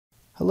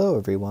Hello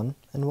everyone,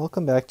 and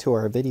welcome back to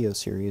our video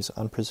series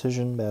on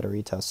precision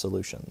battery test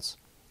solutions.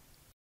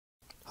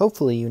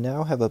 Hopefully you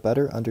now have a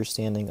better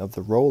understanding of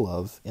the role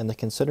of and the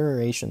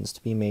considerations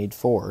to be made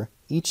for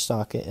each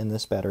socket in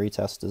this battery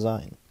test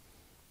design.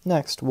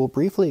 Next, we'll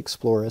briefly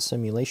explore a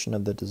simulation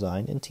of the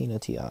design in Tina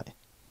TI.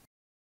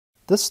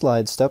 This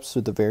slide steps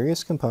through the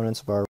various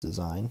components of our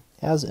design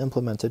as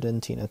implemented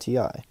in Tina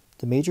TI.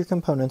 The major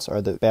components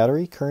are the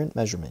battery current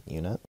measurement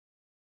unit,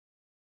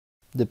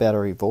 the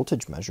battery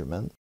voltage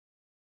measurement,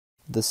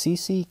 the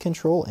CC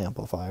control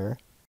amplifier,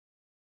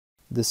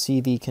 the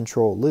CV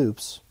control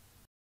loops,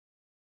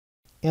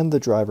 and the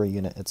driver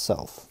unit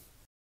itself.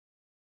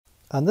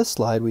 On this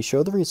slide, we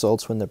show the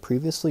results when the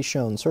previously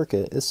shown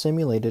circuit is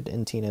simulated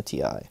in Tina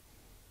TI.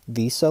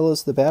 V cell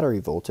is the battery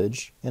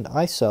voltage, and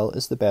I cell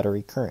is the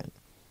battery current.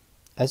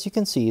 As you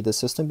can see, the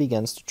system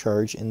begins to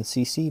charge in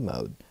CC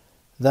mode.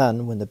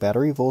 Then, when the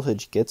battery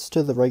voltage gets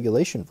to the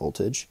regulation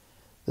voltage,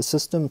 the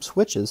system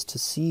switches to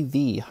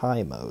CV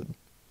high mode.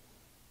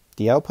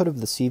 The output of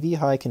the CV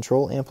high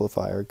control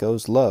amplifier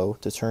goes low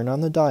to turn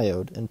on the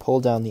diode and pull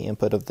down the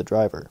input of the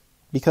driver.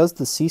 Because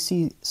the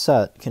CC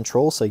set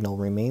control signal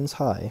remains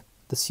high,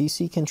 the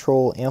CC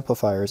control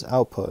amplifier's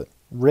output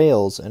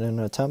rails in an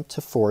attempt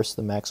to force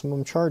the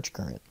maximum charge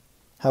current.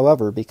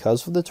 However,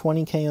 because of the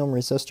 20 k ohm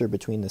resistor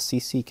between the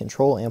CC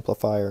control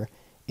amplifier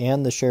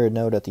and the shared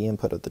node at the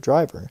input of the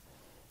driver,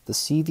 the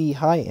CV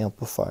high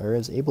amplifier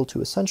is able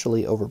to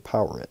essentially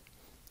overpower it.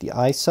 The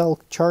I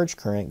cell charge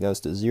current goes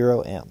to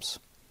 0 amps.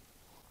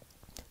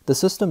 The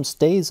system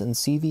stays in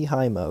CV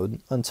high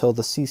mode until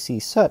the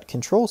CC set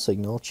control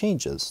signal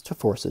changes to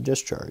force a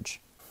discharge.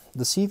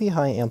 The CV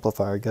high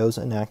amplifier goes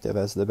inactive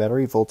as the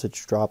battery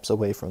voltage drops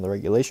away from the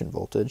regulation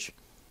voltage,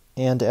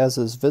 and as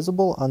is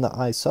visible on the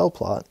I cell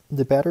plot,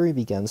 the battery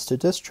begins to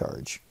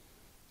discharge.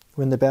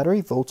 When the battery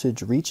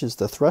voltage reaches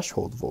the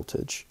threshold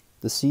voltage,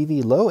 the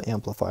CV low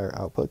amplifier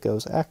output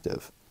goes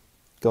active,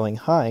 going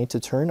high to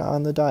turn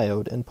on the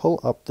diode and pull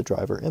up the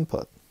driver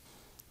input.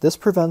 This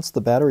prevents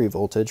the battery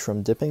voltage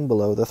from dipping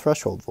below the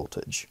threshold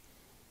voltage.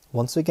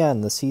 Once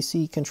again, the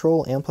CC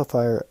control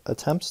amplifier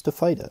attempts to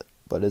fight it,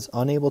 but is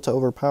unable to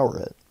overpower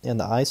it, and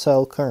the I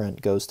cell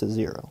current goes to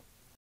 0.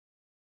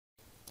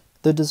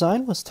 The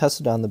design was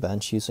tested on the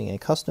bench using a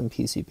custom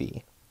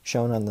PCB,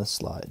 shown on this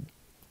slide.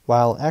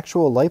 While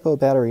actual LiPo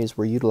batteries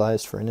were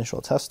utilized for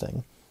initial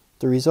testing,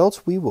 the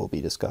results we will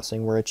be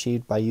discussing were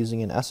achieved by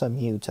using an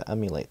SMU to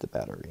emulate the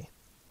battery.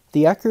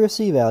 The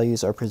accuracy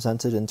values are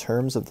presented in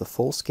terms of the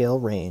full-scale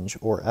range,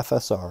 or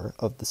FSR,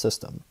 of the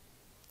system.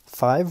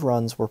 5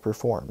 runs were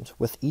performed,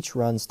 with each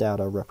run's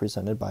data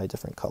represented by a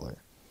different color.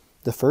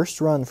 The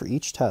first run for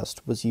each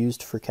test was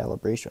used for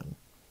calibration.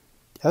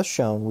 As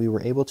shown, we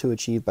were able to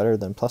achieve better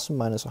than plus or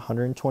minus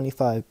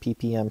 125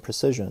 ppm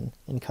precision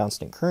in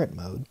constant current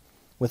mode,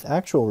 with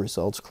actual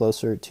results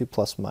closer to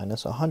plus or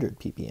minus 100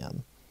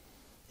 ppm.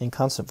 In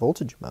constant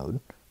voltage mode,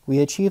 we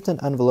achieved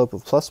an envelope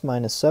of plus or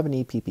minus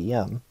 70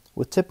 ppm,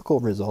 with typical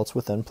results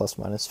within plus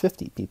or minus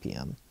 50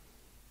 ppm.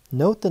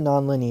 Note the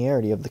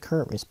nonlinearity of the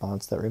current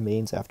response that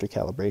remains after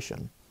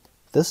calibration.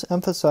 This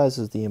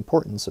emphasizes the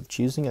importance of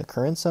choosing a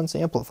current sense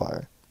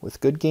amplifier with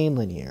good gain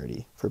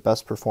linearity for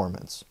best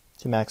performance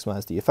to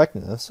maximize the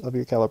effectiveness of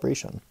your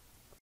calibration.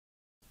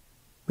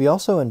 We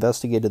also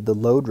investigated the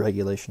load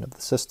regulation of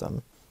the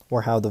system,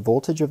 or how the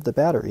voltage of the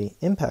battery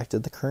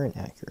impacted the current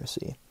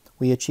accuracy.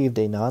 We achieved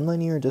a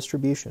nonlinear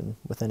distribution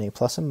within a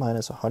plus or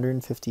minus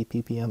 150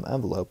 ppm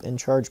envelope in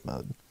charge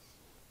mode.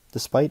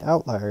 Despite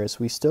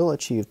outliers, we still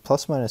achieved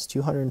plus or minus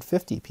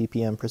 250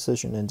 ppm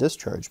precision in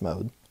discharge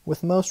mode,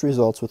 with most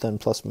results within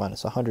plus or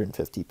minus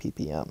 150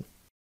 ppm.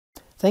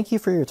 Thank you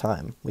for your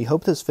time. We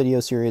hope this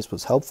video series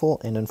was helpful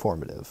and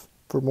informative.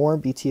 For more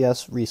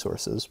BTS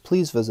resources,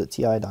 please visit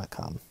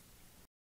ti.com.